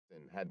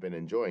had been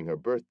enjoying her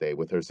birthday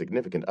with her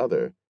significant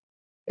other.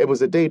 It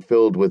was a date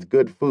filled with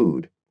good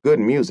food, good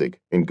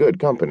music, and good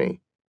company.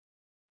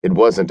 It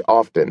wasn't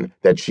often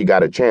that she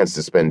got a chance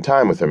to spend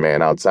time with her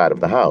man outside of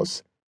the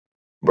house.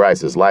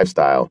 Bryce's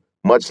lifestyle,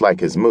 much like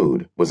his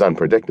mood, was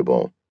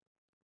unpredictable.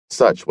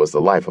 Such was the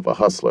life of a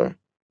hustler.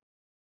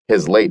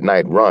 His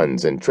late-night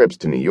runs and trips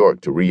to New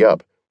York to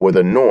re-up were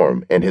the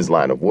norm in his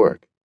line of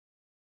work.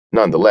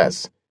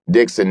 Nonetheless,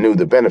 Dixon knew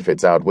the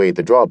benefits outweighed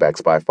the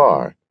drawbacks by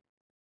far.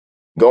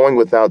 Going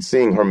without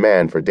seeing her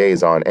man for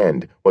days on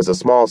end was a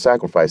small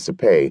sacrifice to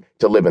pay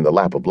to live in the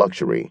lap of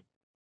luxury.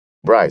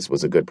 Bryce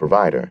was a good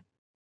provider.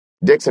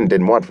 Dixon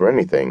didn't want for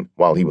anything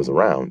while he was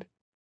around.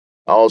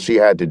 All she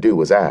had to do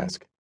was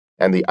ask,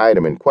 and the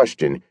item in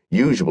question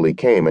usually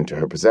came into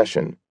her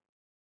possession.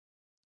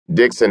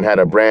 Dixon had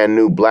a brand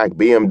new black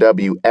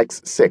BMW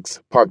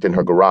X6 parked in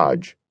her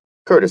garage,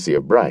 courtesy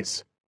of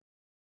Bryce.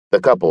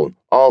 The couple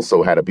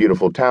also had a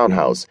beautiful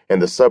townhouse in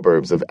the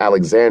suburbs of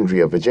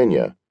Alexandria,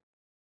 Virginia.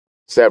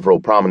 Several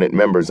prominent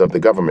members of the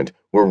government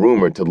were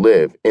rumored to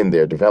live in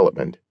their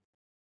development.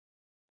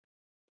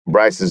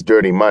 Bryce's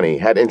dirty money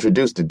had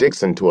introduced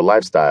Dixon to a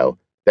lifestyle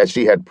that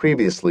she had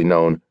previously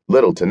known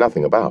little to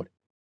nothing about,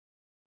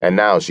 and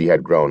now she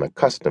had grown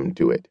accustomed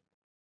to it.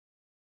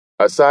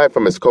 Aside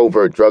from his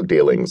covert drug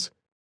dealings,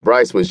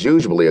 Bryce was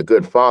usually a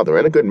good father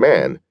and a good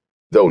man,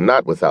 though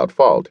not without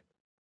fault.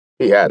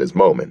 He had his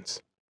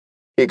moments.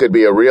 He could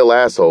be a real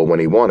asshole when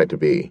he wanted to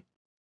be.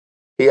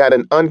 He had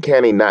an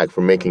uncanny knack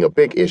for making a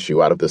big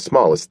issue out of the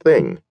smallest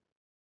thing.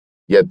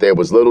 Yet there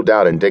was little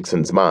doubt in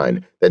Dixon's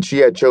mind that she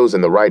had chosen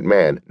the right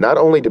man not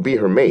only to be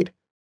her mate,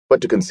 but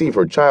to conceive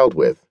her child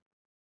with.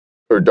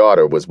 Her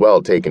daughter was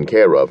well taken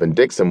care of, and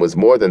Dixon was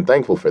more than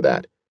thankful for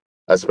that,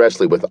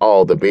 especially with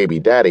all the baby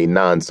daddy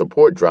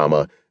non-support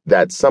drama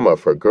that some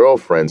of her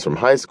girlfriends from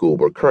high school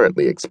were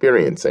currently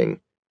experiencing.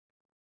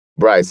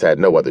 Bryce had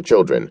no other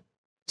children,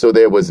 so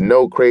there was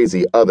no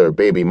crazy other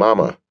baby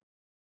mama.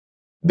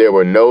 There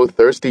were no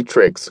thirsty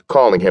tricks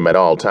calling him at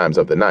all times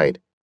of the night,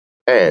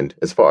 and,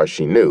 as far as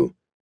she knew,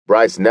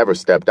 Bryce never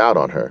stepped out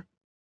on her.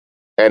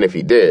 And if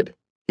he did,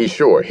 he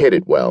sure hit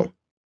it well.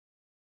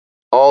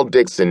 All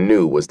Dixon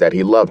knew was that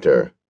he loved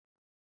her.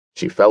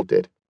 She felt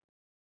it.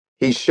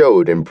 He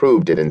showed and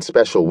proved it in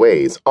special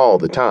ways all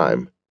the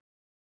time.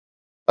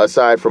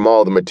 Aside from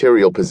all the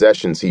material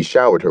possessions he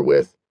showered her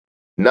with,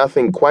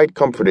 nothing quite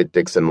comforted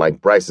Dixon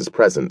like Bryce's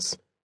presence.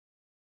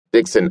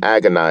 Dixon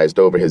agonized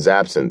over his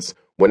absence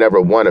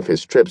whenever one of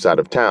his trips out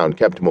of town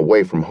kept him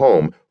away from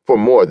home for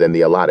more than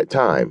the allotted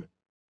time.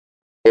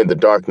 In the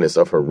darkness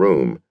of her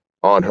room,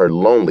 on her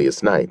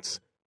loneliest nights,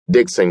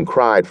 Dixon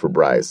cried for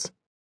Bryce,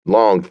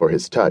 longed for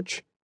his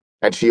touch,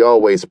 and she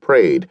always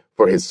prayed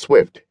for his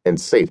swift and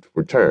safe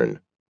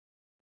return.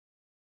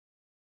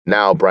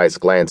 Now Bryce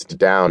glanced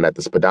down at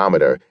the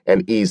speedometer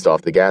and eased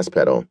off the gas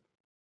pedal.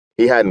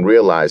 He hadn't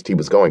realized he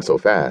was going so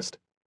fast.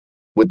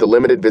 With the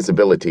limited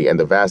visibility and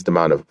the vast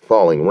amount of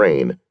falling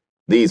rain,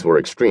 these were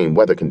extreme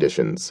weather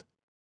conditions.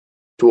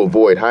 To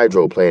avoid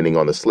hydroplaning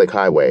on the slick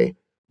highway,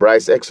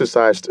 Bryce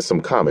exercised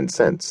some common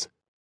sense.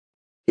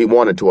 He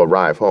wanted to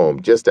arrive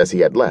home just as he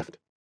had left,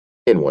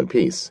 in one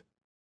piece.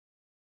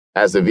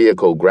 As the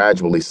vehicle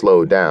gradually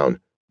slowed down,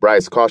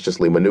 Bryce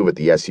cautiously maneuvered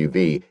the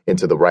SUV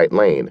into the right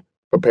lane,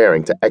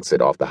 preparing to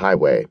exit off the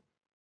highway.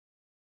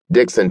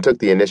 Dixon took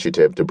the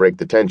initiative to break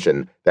the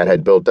tension that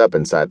had built up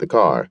inside the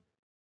car.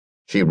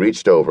 She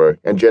reached over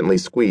and gently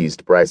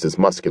squeezed Bryce's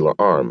muscular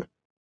arm.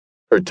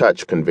 Her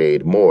touch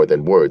conveyed more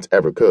than words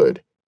ever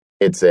could.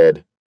 It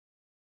said,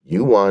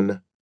 "You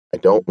won. I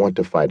don't want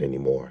to fight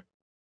anymore."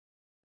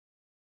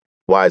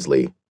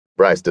 Wisely,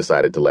 Bryce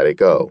decided to let it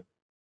go.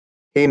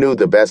 He knew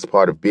the best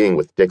part of being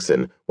with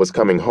Dixon was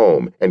coming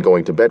home and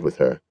going to bed with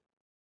her.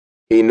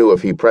 He knew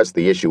if he pressed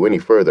the issue any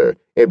further,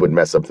 it would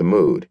mess up the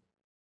mood.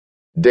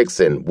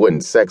 Dixon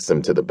wouldn't sex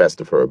him to the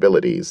best of her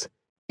abilities.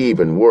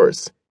 Even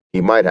worse,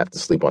 he might have to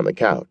sleep on the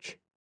couch.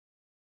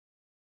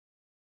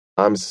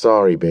 "I'm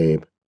sorry,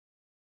 babe,"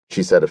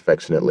 she said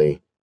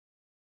affectionately.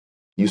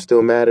 "You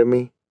still mad at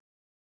me?"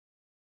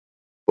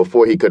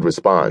 Before he could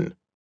respond,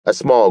 a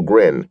small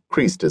grin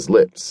creased his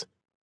lips.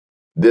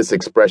 This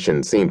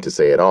expression seemed to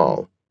say it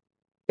all.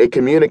 It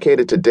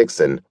communicated to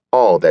Dixon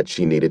all that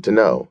she needed to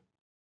know.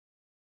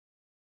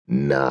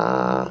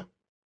 "Nah,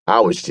 I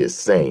was just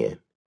saying,"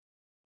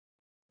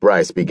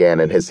 Bryce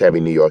began in his heavy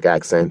New York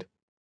accent.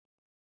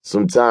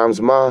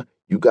 "Sometimes, Ma,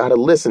 you gotta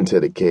listen to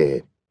the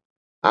kid.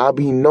 I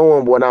be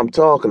knowing what I'm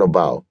talking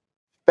about.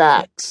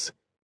 Facts.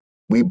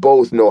 We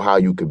both know how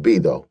you could be,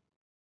 though.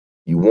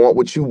 You want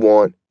what you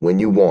want when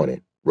you want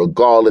it,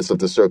 regardless of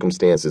the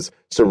circumstances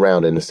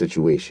surrounding the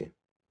situation."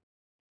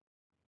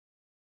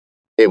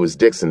 It was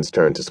Dixon's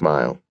turn to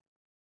smile.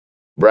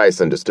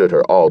 Bryce understood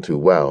her all too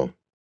well.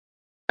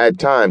 At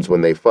times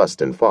when they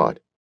fussed and fought,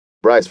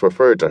 Bryce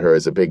referred to her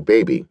as a big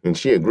baby, and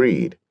she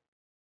agreed.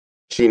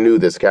 She knew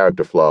this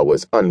character flaw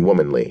was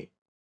unwomanly.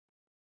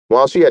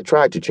 While she had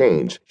tried to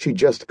change, she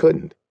just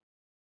couldn't.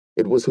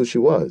 It was who she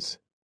was,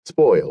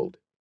 spoiled.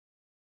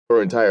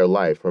 Her entire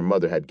life, her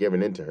mother had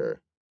given in to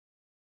her.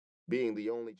 Being the only